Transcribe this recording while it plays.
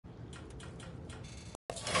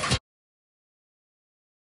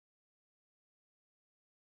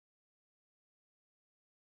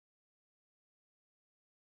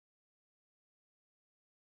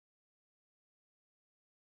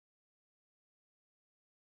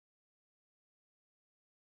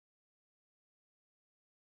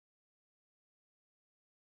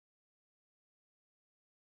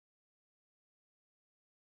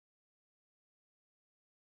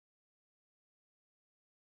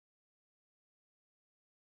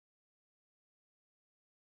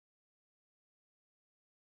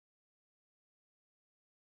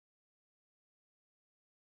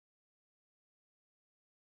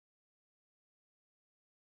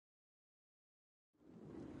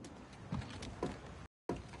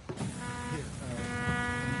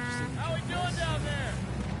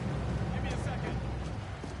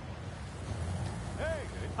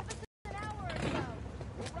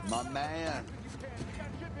my man.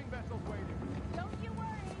 Don't you worry.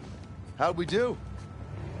 How'd we do?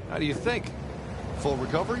 How do you think? Full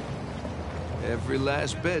recovery? Every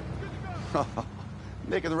last bit.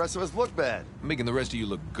 Making the rest of us look bad. Making the rest of you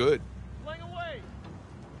look good. Fling away.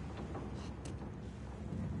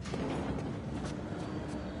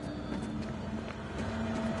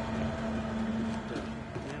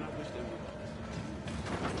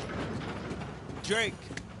 Drake,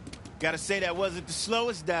 gotta say that wasn't the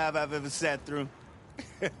slowest dive I've ever sat through.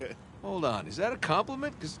 Hold on, is that a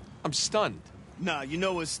compliment? Because I'm stunned. Nah, you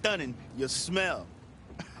know what's stunning? Your smell.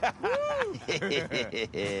 I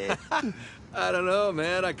don't know,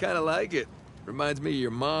 man. I kind of like it. Reminds me of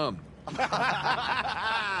your mom.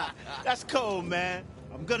 That's cold, man.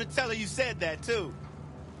 I'm gonna tell her you said that, too.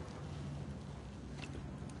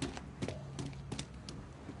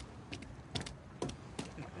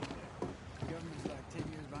 The government's like 10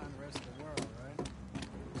 years behind the rest of the world, right?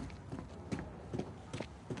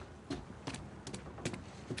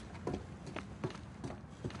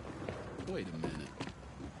 Wait a minute.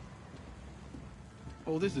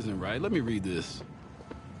 Oh, this isn't right. Let me read this.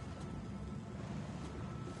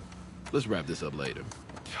 Let's wrap this up later.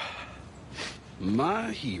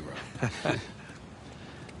 My hero.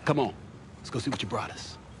 Come on. Let's go see what you brought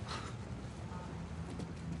us.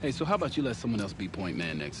 Hey, so how about you let someone else be point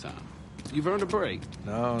man next time? You've earned a break.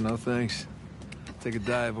 No thanks. Take a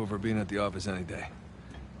dive over being at the office any day.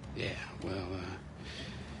 Yeah, well,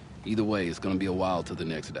 either way, it's gonna be a while till the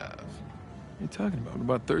next dive. What are you talking about? What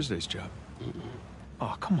about Thursday's job?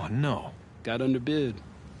 Oh, come on, no. Got underbid.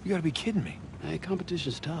 You gotta be kidding me. Hey,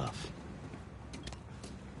 competition's tough.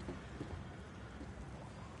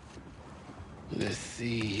 Let's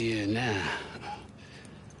see here now.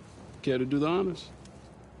 Care to do the honors?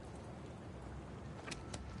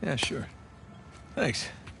 Yeah, sure. Thanks.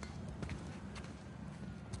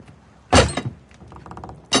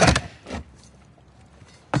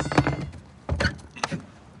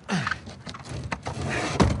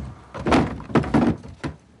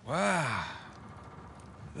 Wow.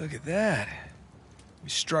 Look at that. We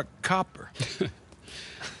struck copper.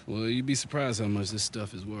 Well, you'd be surprised how much this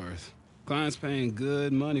stuff is worth. Client's paying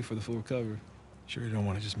good money for the full recovery. Sure you don't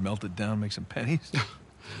want to just melt it down, make some pennies?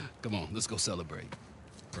 Come on, let's go celebrate.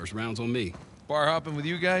 First round's on me. Bar hopping with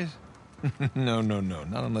you guys? No.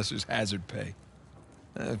 Not unless there's hazard pay.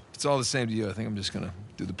 If it's all the same to you, I think I'm just gonna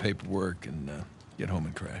do the paperwork and get home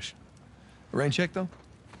and crash. A rain check, though?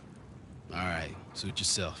 All right, suit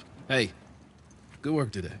yourself. Hey, good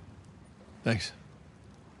work today. Thanks.